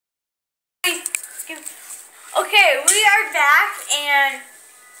Okay, we are back and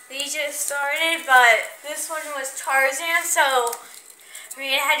we just started, but this one was Tarzan, so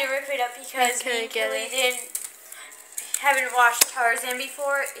we had to rip it up because we really haven't watched Tarzan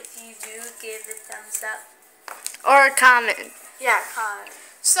before. If you do, give it a thumbs up. Or a comment. Yeah, comment.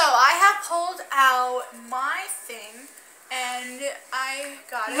 So I have pulled out my thing and I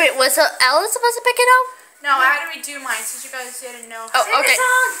got it. Wait, was Ella supposed to pick it up? No, I had to redo mine since you guys didn't know. Oh, okay.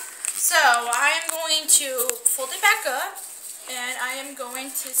 So I am going to fold it back up and I am going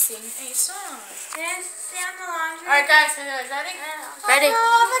to sing a song. Alright guys, ready? Ready.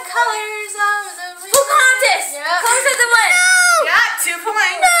 All the colors of the rainbow. Who contest? Yep. Contest the win. Yeah, 2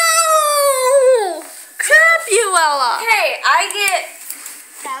 points. No! Crap you, Ella. Okay, I get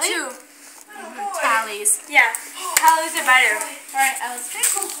Tally? 2. Tallies. Yeah, tallies are better. Alright, Ella's drink.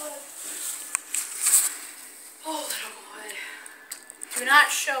 Oh, little boy. Do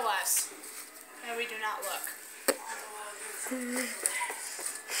not show us. No, we do not look.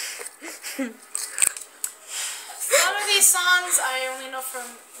 Some of these songs I only know from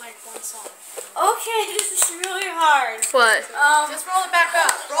like one song. Okay, this is really hard. What? Just roll it back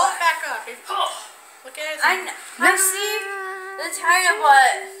up. Roll it back up. Look at it. I see the title,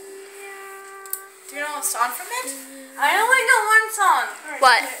 but Do you know a song from it? I only know one song. Right,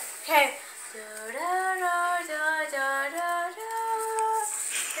 What? Okay.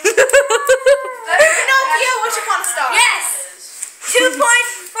 Pinocchio, Once Upon a Star. Yes! 2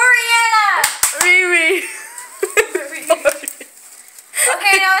 points for Rihanna! Riri.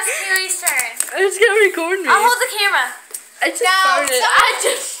 Okay, now it's Kaylee's turn. I just gotta record me. I'll hold the camera. I just No, started. so- I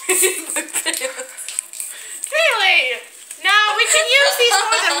just Kaylee! No, we can use these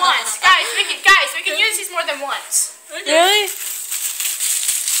more than once. Guys, we can use these more than once. Really?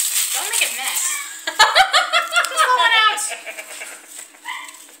 Don't make a mess. Who's going out?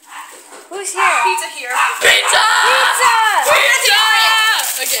 Who's here? Pizza here. Pizza! Pizza!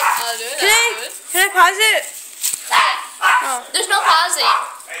 Okay, I'll do it. Can I pause it? Oh. There's no pausing.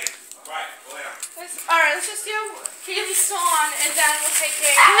 Alright, let's just do Kaylee's song and then we'll take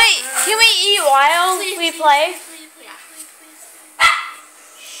a... Can we eat while we play?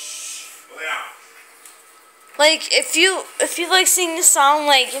 Like if you like sing the song,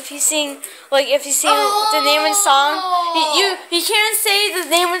 like if you sing the name of the song, you can't say the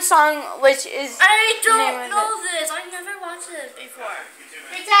name of the song, which is I the name don't of know this. I never watched it before.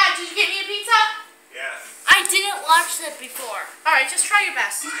 Hey Dad, did you get me a pizza? Yes. I didn't watch it before. Alright, just try your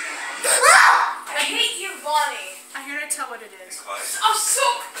best. I hate you, Bonnie. I'm here to tell what it is. I'm so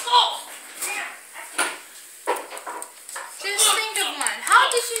close. Just think of one. How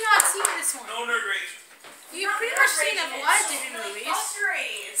did you not see this one? No nerd rage. You've pretty much seen a lot of different movies.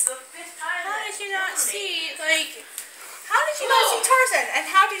 It's the 5th time. How did you not see, like... How did you not see Tarzan? And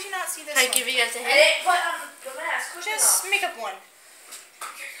how did you not see this Can I one? give you guys a I hint? didn't put on the mask. Just make up one.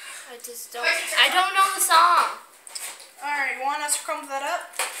 I just don't. I don't know the song. Alright, you want us to crumble that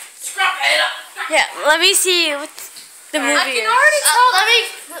up? Scrap it up. Yeah, let me see what the movie I can is. already tell. Let me.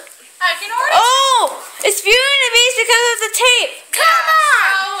 I can already Oh! It's Beauty and the Beast because of the tape. Come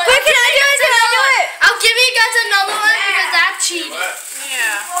on! Quick, can I do it? Can I do it? I'll give you guys another one because that's cheating.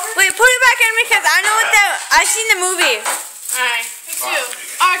 Yeah. Wait, put it back in because I know what I've seen the movie. Alright, me too.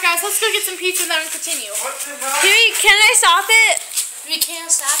 Alright guys, let's go get some pizza and then we'll continue. What the hell? Can I stop it? We can't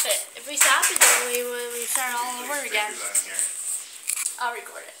stop it. If we stop it, then we start all over again. I'll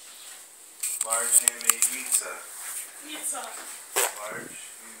record it. Large handmade pizza. Pizza. Large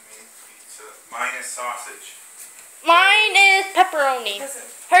handmade pizza. Minus sausage. Mine is pepperoni.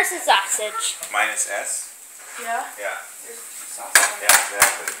 Hers is sausage. Minus S? Yeah. Yeah. Sausage. Yeah,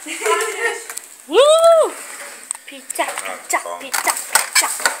 exactly. Woo! Pizza, Oh, pizza, oh. pizza, pizza.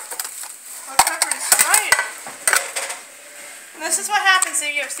 Oh, pepper's right. And this is what happens if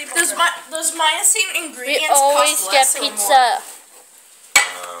you have steeple. Those minusing We ingredients always cost get less or more. pizza.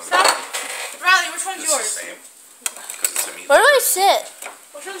 Stop. Riley, which one's This is yours? the same. Because it's a meat. Where do I sit?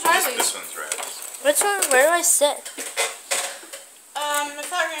 Which one's Riley's? This one's red. Which one? Where do I sit? I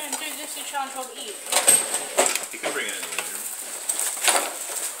thought we were going to do this challenge called Eat. You can bring it in the living room.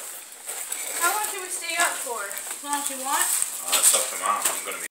 How long can we stay up for? As long as you want? It's up to Mom. I'm going to be